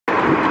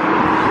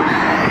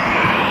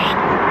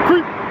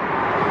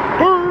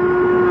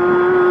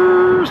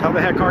How the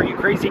heck are you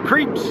crazy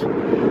creeps?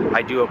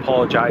 I do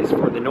apologize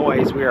for the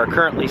noise. We are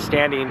currently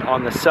standing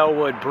on the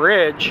Selwood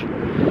Bridge,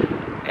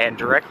 and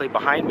directly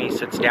behind me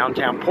sits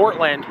downtown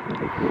Portland.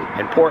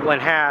 And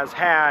Portland has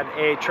had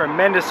a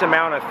tremendous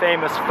amount of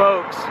famous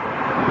folks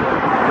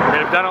that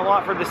have done a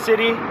lot for the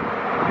city,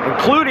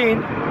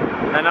 including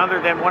none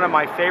other than one of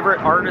my favorite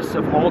artists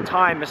of all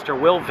time, Mr.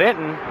 Will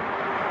Vinton.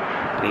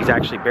 And he's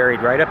actually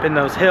buried right up in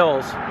those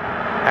hills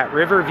at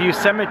Riverview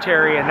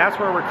Cemetery, and that's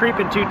where we're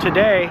creeping to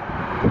today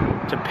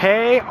to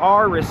pay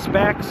our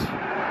respects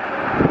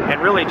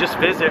and really just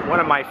visit one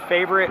of my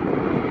favorite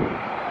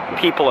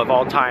people of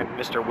all time,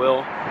 Mr.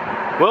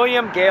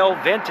 William Gale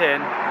Vinton,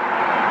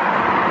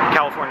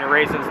 California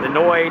Raisins, the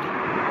Noid,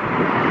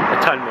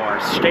 a ton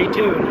more. Stay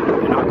tuned,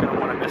 you're not going to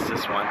want to miss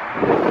this one.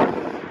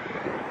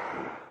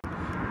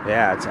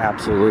 Yeah, it's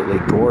absolutely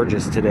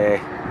gorgeous today.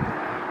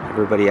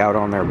 Everybody out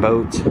on their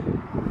boats,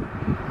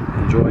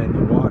 enjoying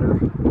the water.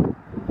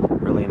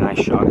 Really nice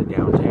shot of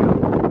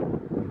downtown.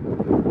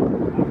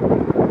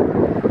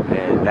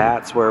 And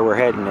that's where we're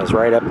heading, is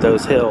right up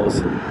those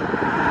hills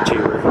to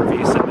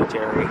Riverview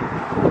Cemetery.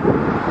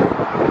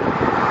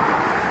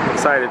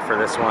 Excited for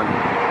this one.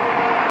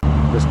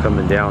 Just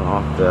coming down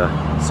off the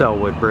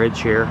Selwood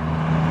Bridge here.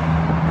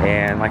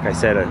 And like I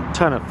said, a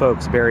ton of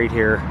folks buried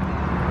here.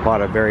 A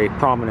lot of very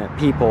prominent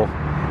people.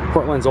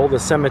 Portland's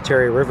oldest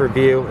cemetery,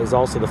 Riverview, is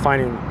also the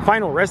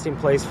final resting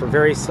place for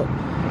very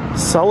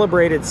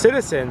celebrated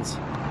citizens.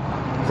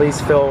 Please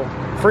feel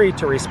free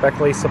to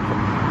respectfully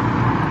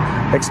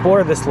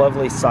explore this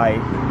lovely site.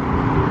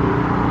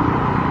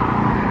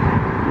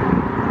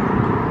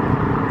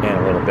 And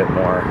a little bit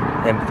more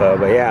info,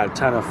 but yeah, a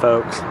ton of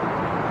folks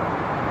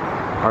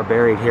are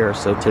buried here.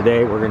 So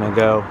today we're gonna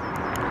go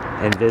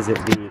and visit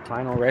the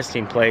final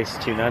resting place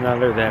to none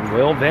other than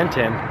Will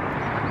Vinton,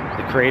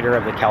 the creator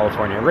of the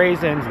California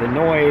Raisins, the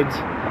Noids,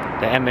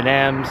 the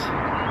M&Ms,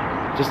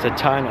 just a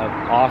ton of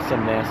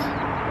awesomeness.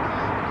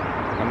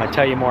 I'm gonna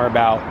tell you more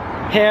about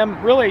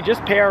him, really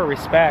just pay our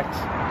respects.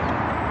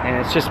 And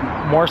it's just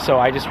more so,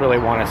 I just really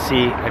wanna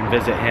see and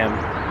visit him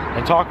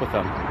and talk with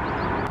him.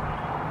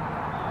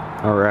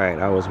 All right,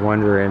 I was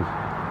wondering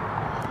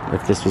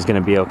if this was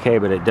gonna be okay,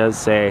 but it does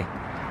say,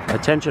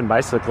 attention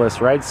bicyclists,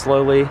 ride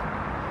slowly,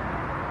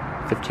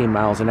 15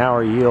 miles an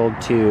hour, yield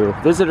to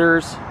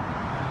visitors,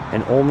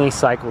 and only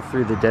cycle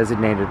through the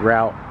designated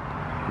route.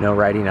 No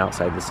riding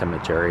outside the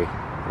cemetery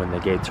when the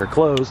gates are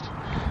closed.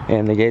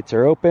 And the gates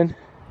are open.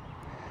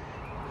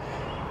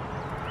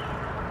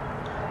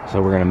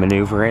 So we're gonna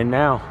maneuver in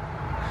now.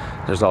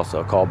 There's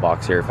also a call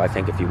box here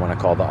if you want to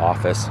call the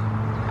office.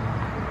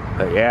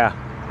 But yeah,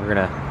 we're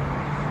gonna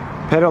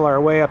pedal our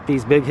way up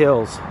these big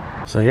hills.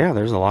 So yeah,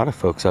 there's a lot of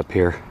folks up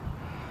here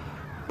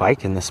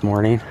biking this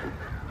morning.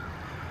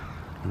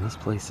 And this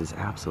place is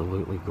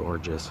absolutely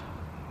gorgeous.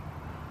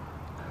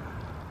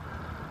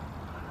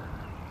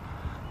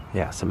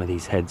 Yeah, some of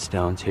these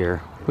headstones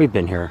here. We've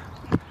been here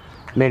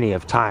many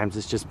of times.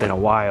 It's just been a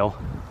while.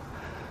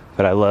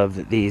 But I love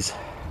that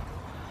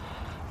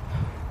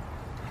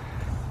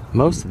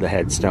most of the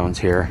headstones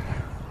here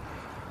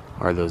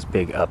are those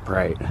big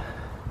upright,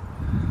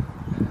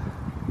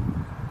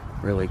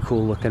 really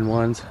cool looking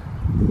ones.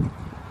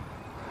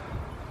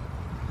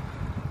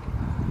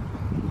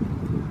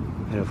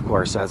 And of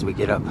course, as we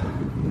get up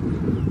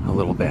a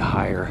little bit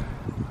higher,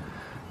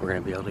 we're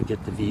going to be able to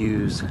get the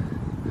views,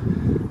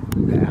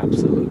 the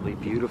absolutely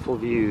beautiful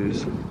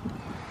views.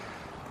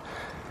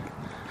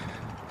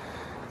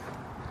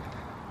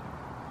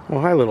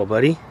 Well, hi little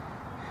buddy.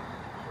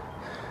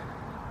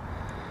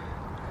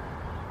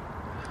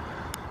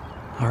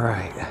 All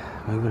right,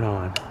 moving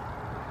on.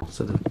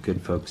 So the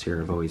good folks here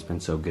have always been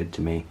so good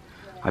to me.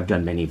 I've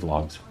done many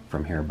vlogs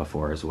from here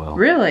before as well.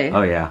 Really?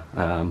 Oh yeah,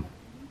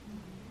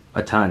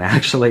 a ton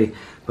actually,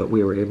 but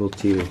we were able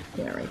to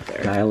right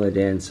there. dial it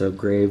in. So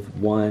grave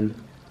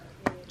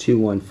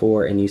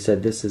 1214, and you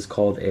said this is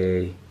called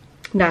a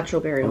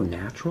natural burial. Oh,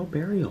 natural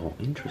burial.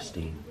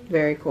 Interesting.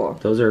 Very cool.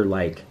 Those are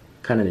like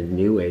kind of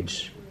new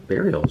age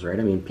burials, right?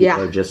 I mean, people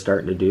are just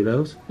starting to do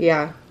those.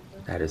 Yeah.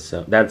 That's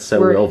so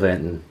Will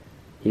Vinton.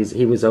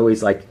 He was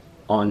always like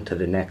on to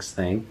the next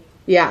thing.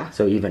 Yeah.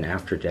 So even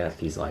after death,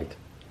 he's like,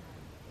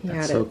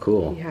 that's so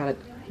cool. He had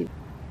it.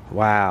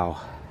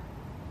 Wow.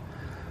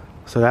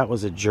 So that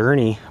was a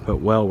journey, but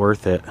well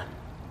worth it.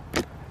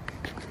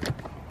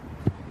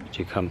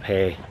 To come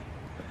pay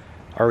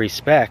our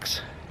respects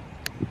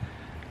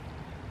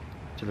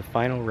to the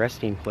final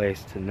resting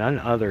place to none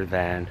other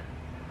than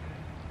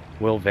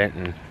Will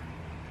Vinton.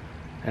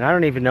 And I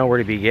don't even know where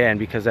to begin,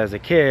 because as a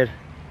kid,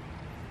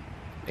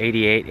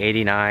 88,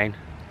 89,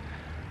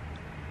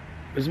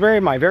 it was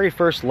my very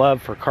first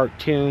love for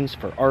cartoons,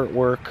 for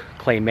artwork,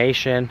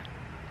 claymation.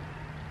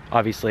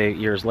 Obviously,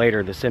 years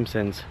later, The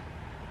Simpsons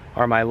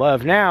are my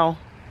love now,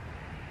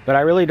 but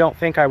I really don't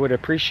think I would have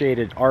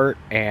appreciated art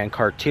and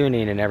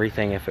cartooning and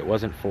everything if it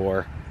wasn't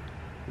for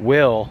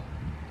Will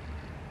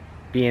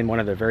being one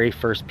of the very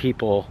first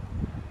people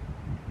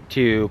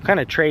to kind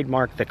of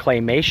trademark the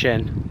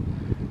claymation,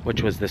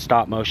 which was the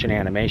stop motion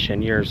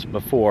animation years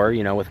before,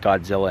 you know, with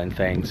Godzilla and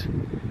things.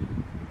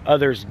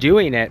 others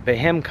doing it, but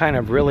him kind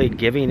of really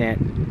giving it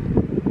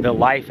the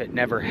life it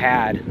never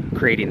had,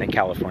 creating the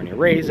California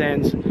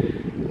Raisins,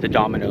 the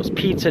Domino's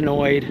Pizza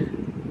Noid,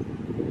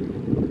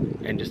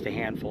 and just a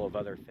handful of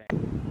other things.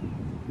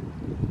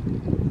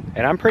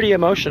 And I'm pretty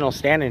emotional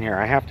standing here,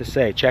 I have to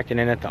say, checking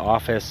in at the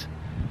office.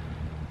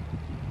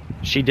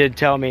 She did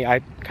tell me, I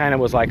kind of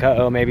was like,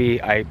 uh-oh,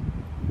 maybe I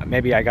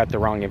got the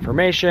wrong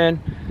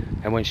information.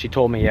 And when she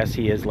told me, yes,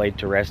 he is laid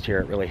to rest here,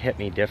 it really hit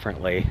me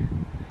differently.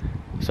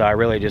 So I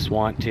really just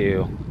want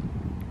to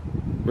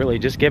really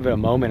just give it a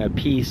moment of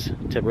peace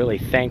to really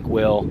thank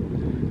Will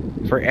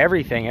for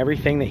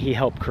everything that he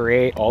helped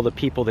create, all the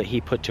people that he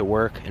put to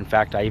work. In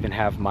fact, I even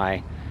have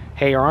my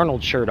Hey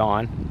Arnold shirt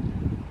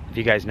on. If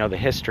you guys know the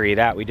history of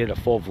that, we did a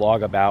full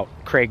vlog about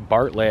Craig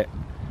Bartlett,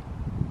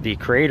 the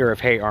creator of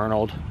Hey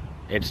Arnold.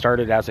 It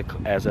started as a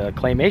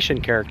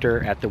claymation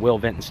character at the Will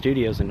Vinton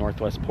Studios in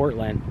Northwest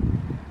Portland.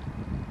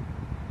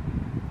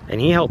 And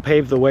he helped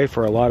pave the way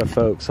for a lot of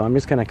folks. So I'm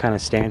just gonna kind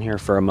of stand here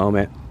for a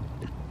moment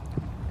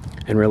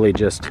and really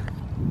just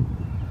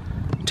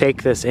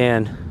take this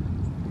in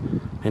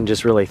and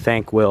just really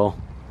thank Will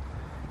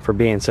for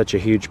being such a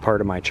huge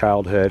part of my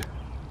childhood.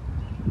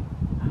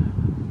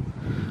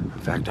 In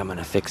fact, I'm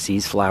gonna fix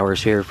these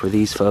flowers here for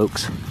these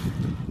folks.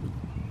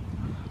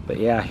 But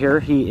yeah,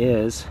 here he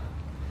is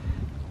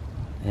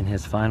in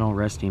his final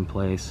resting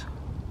place.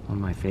 One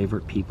of my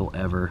favorite people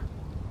ever.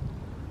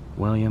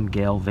 William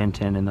Gale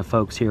Vinton, and the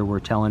folks here were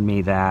telling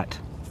me that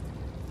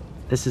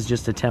this is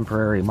just a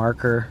temporary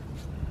marker.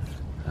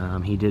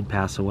 He did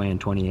pass away in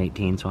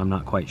 2018, so I'm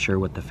not quite sure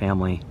what the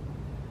family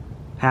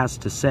has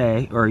to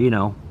say, or you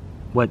know,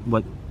 what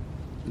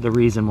the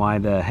reason why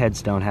the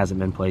headstone hasn't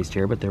been placed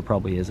here, but there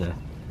probably is a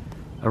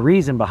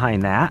reason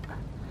behind that.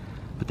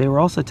 But they were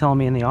also telling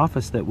me in the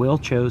office that Will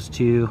chose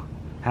to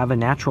have a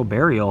natural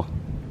burial.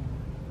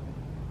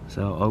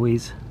 So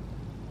always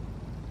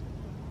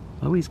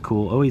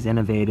cool, always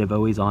innovative,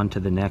 always on to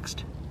the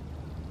next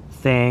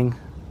thing.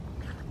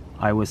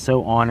 I was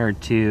so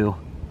honored to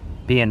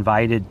be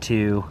invited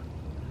to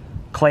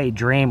Clay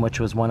Dream, which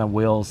was one of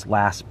Will's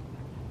last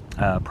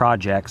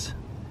projects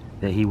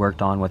that he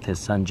worked on with his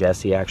son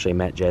Jesse. I actually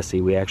met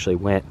Jesse. We actually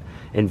went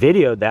and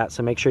videoed that,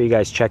 so make sure you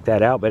guys check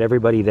that out. But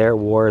everybody there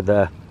wore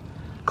the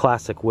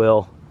classic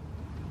Will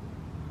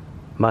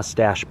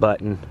mustache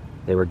button.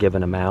 They were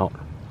giving them out.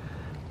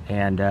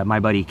 And my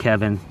buddy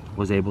Kevin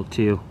was able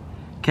to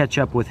catch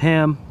up with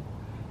him.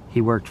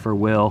 He worked for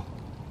Will,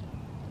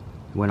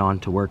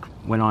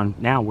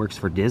 now works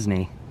for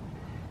Disney.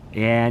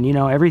 And you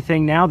know,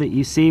 everything now that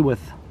you see with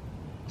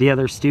the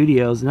other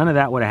studios, none of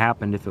that would have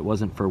happened if it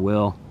wasn't for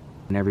Will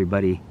and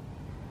everybody,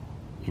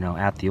 you know,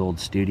 at the old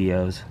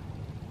studios.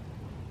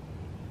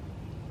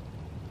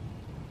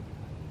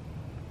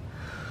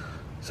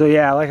 So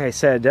yeah, like I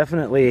said,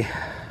 definitely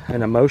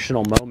an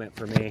emotional moment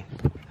for me,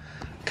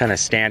 kind of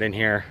standing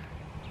here.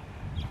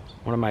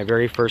 One of my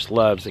very first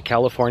loves, the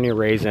California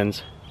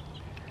Raisins.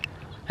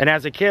 And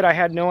as a kid, I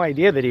had no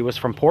idea that he was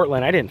from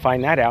Portland. I didn't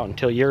find that out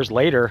until years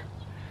later,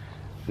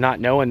 not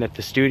knowing that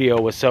the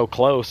studio was so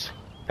close.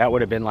 That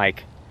would have been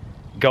like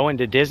going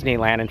to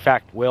Disneyland. In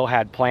fact, Will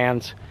had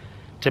plans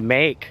to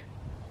make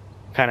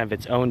kind of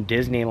its own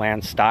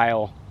Disneyland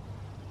style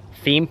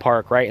theme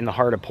park right in the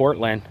heart of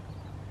Portland.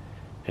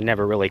 It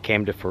never really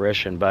came to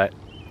fruition, but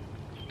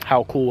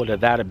how cool would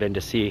that have been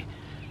to see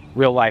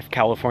real life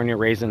California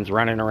Raisins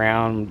running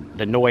around,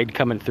 the Noid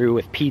coming through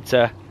with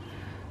pizza,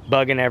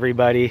 bugging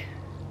everybody.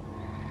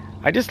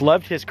 I just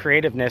loved his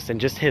creativeness and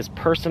just his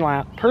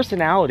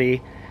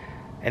personality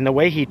and the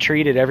way he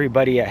treated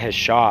everybody at his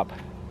shop.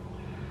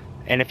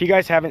 And if you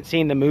guys haven't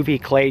seen the movie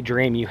Clay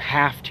Dream, you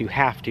have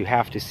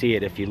to see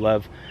it if you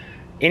love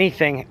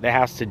anything that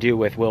has to do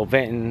with Will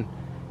Vinton,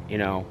 you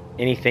know,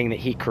 anything that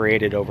he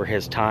created over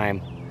his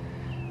time.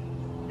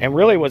 And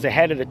really was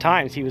ahead of the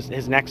times.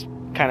 His next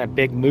kind of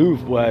big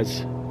move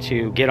was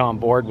to get on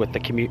board with the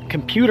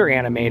computer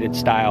animated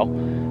style,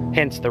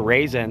 hence the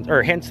Raisins,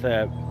 or hence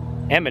the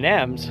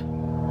M&Ms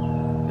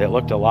that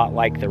looked a lot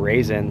like the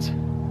Raisins.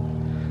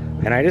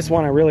 And I just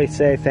want to really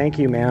say thank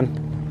you,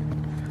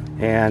 man.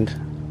 And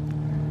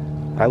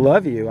I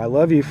love you. I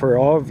love you for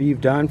all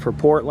you've done for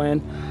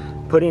Portland,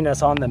 putting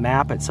us on the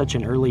map at such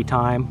an early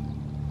time,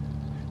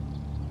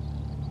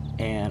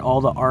 and all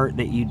the art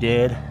that you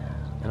did.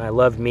 And I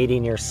loved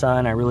meeting your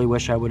son. I really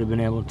wish I would have been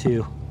able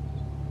to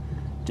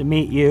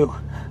meet you.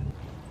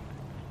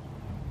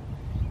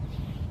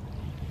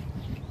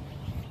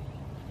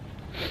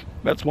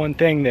 That's one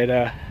thing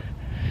that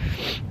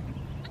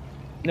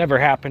never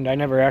happened. I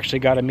never actually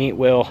got to meet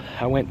Will.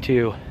 I went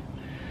to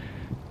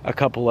a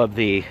couple of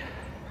the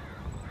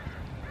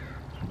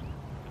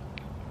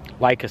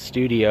Leica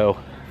Studio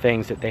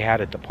things that they had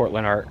at the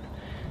Portland Art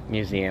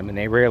Museum, and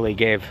they rarely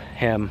gave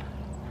him,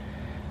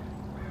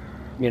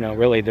 you know,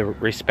 really the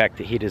respect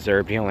that he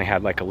deserved. He only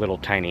had like a little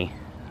tiny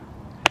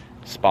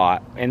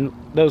spot, and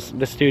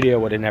the studio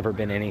would have never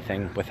been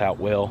anything without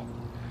Will.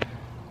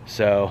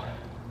 So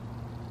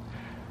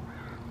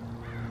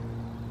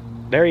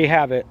there you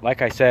have it.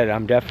 Like I said,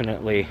 I'm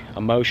definitely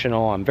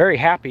emotional. I'm very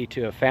happy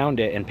to have found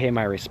it and pay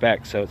my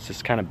respects, so it's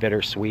just kind of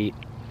bittersweet.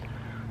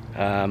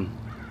 And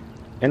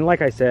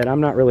like I said,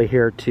 I'm not really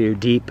here to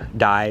deep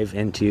dive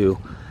into,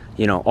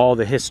 you know, all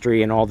the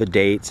history and all the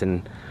dates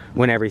and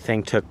when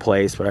everything took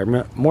place, but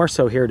I'm more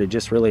so here to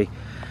just really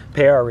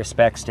pay our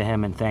respects to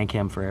him and thank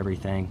him for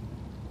everything.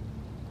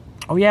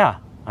 Oh yeah,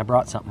 I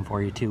brought something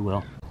for you too,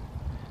 Will.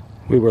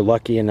 We were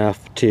lucky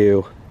enough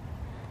to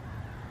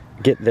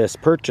get this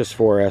purchase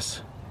for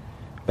us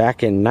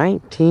back in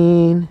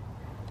well,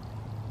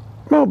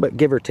 but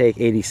give or take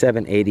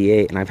 87,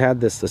 88, and I've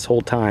had this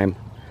whole time,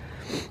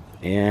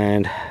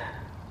 and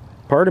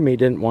part of me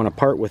didn't want to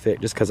part with it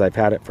just because I've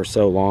had it for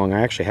so long.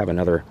 I actually have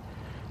another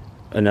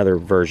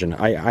version.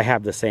 I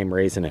have the same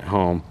raisin at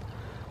home,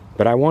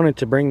 but I wanted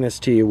to bring this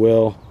to you,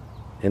 Will,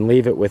 and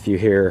leave it with you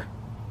here,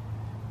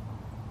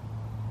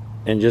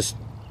 and just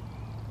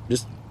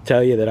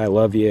tell you that I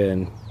love you,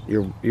 and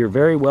you're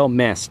very well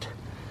missed.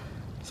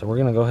 So we're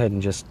gonna go ahead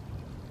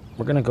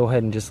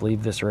and just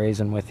leave this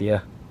raisin with you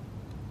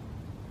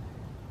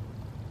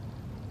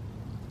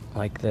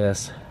like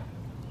this,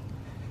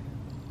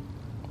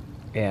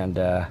 and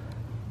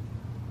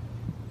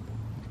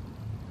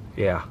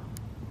yeah.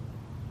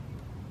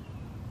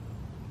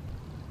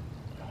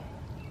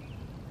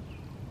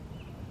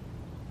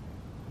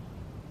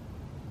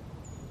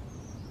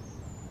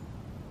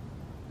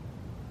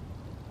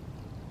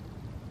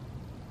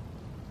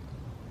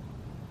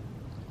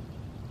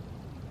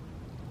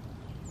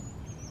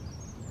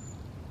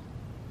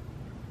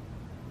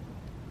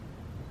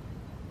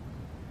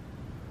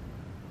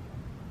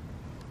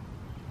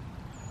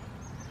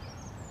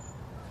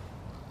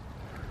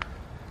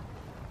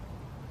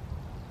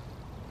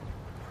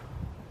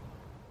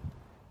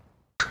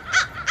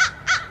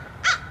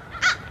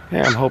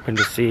 Yeah, I'm hoping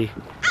to see.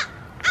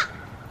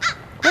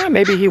 Yeah,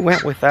 maybe he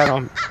went with that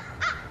on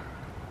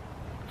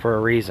for a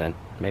reason.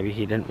 Maybe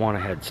he didn't want a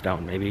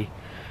headstone. Maybe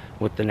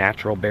with the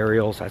natural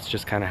burials, that's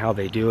just kind of how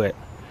they do it.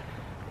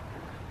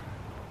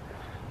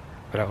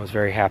 But I was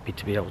very happy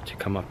to be able to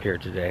come up here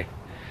today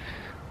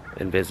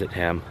and visit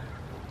him.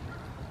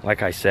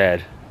 Like I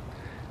said,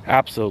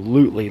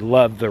 absolutely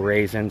loved the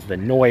raisins. The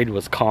Noid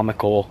was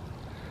comical.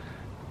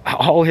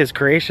 All his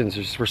creations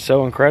just were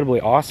so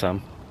incredibly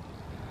awesome.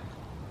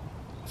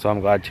 So I'm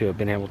glad to have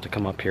been able to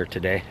come up here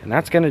today. And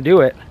that's going to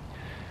do it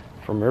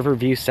from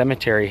Riverview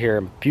Cemetery here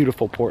in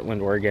beautiful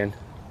Portland, Oregon.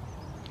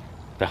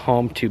 The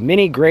home to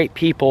many great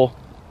people,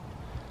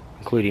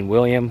 including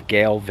William,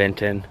 Gale,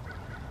 Vinton,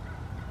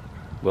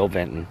 Will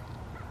Vinton.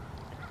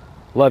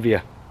 Love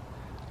you.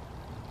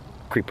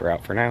 Creeper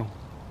out for now.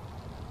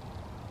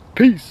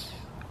 Peace.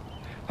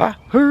 I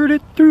heard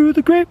it through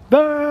the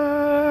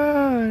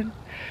grapevine.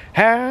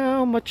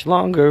 How much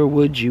longer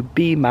would you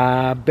be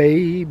my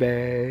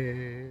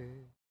baby?